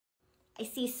I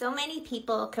see so many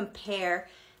people compare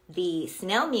the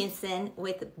Snail Mucin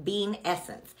with bean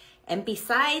essence. And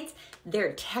besides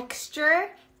their texture,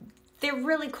 they're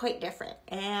really quite different.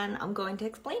 And I'm going to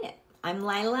explain it. I'm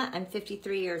Lila, I'm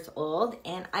 53 years old,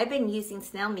 and I've been using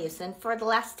Snail Mucin for the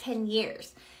last 10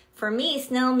 years. For me,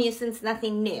 Snail Mucin's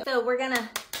nothing new. So we're gonna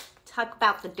talk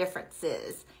about the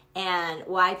differences and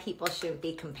why people shouldn't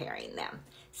be comparing them.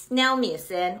 Snail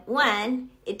Mucin, one,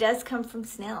 it does come from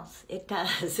snails. It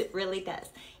does, it really does.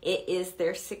 It is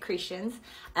their secretions.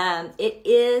 It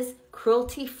is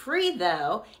cruelty-free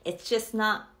though, it's just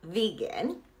not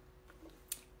vegan.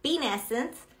 Bean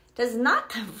essence does not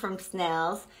come from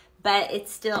snails, but it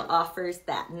still offers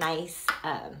that nice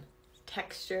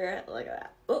texture. Look at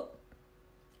that. Oh,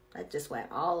 that just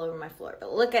went all over my floor.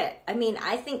 But look at,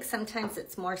 I think sometimes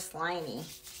it's more slimy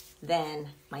than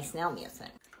my Snail Mucin.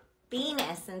 Bean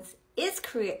essence is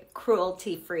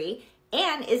cruelty-free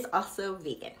and is also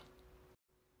vegan.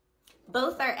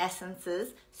 Both are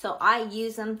essences, so I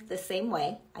use them the same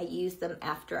way. I use them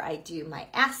after I do my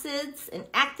acids and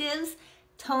actives,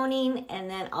 toning, and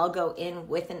then I'll go in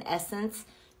with an essence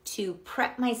to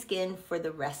prep my skin for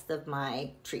the rest of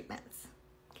my treatments,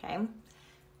 okay?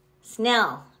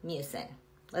 Snail Mucin.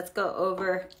 Let's go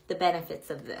over the benefits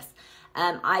of this.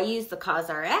 I use the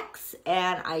CosRX,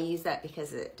 and I use that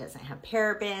because it doesn't have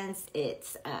parabens,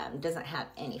 it doesn't have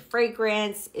any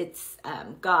fragrance, it's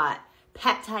got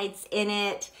peptides in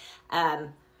it,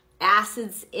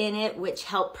 acids in it, which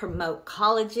help promote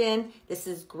collagen. This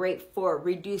is great for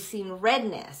reducing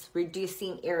redness,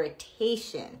 reducing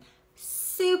irritation,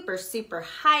 super, super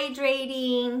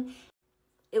hydrating.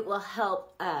 It will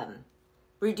help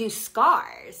reduce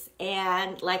scars.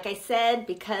 And like I said,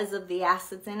 because of the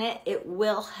acids in it, it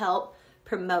will help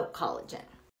promote collagen.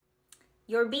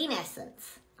 Your bean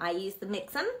essence, I use the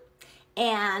Mucin,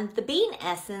 and the bean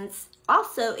essence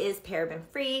also is paraben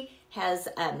free, has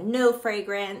no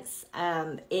fragrance.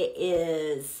 It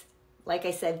is, like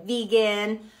I said,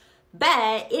 vegan,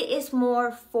 but it is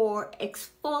more for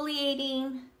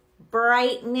exfoliating,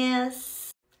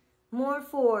 brightness, more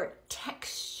for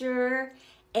texture.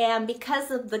 And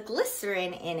because of the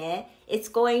glycerin in it, it's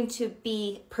going to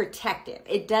be protective.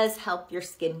 It does help your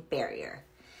skin barrier.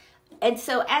 And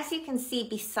so as you can see,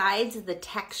 besides the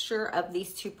texture of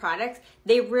these two products,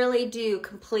 they really do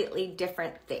completely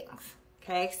different things,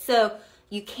 okay? So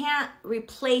you can't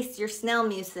replace your Snail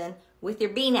Mucin with your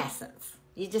bean essence.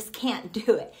 You just can't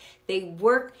do it. They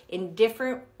work in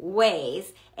different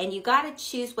ways, and you gotta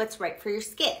choose what's right for your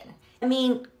skin.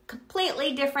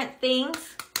 Completely different things,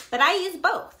 but I use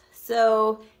both.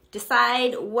 So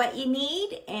decide what you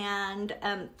need and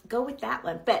go with that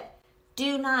one. But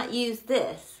do not use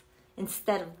this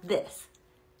instead of this.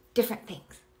 Different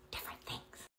things.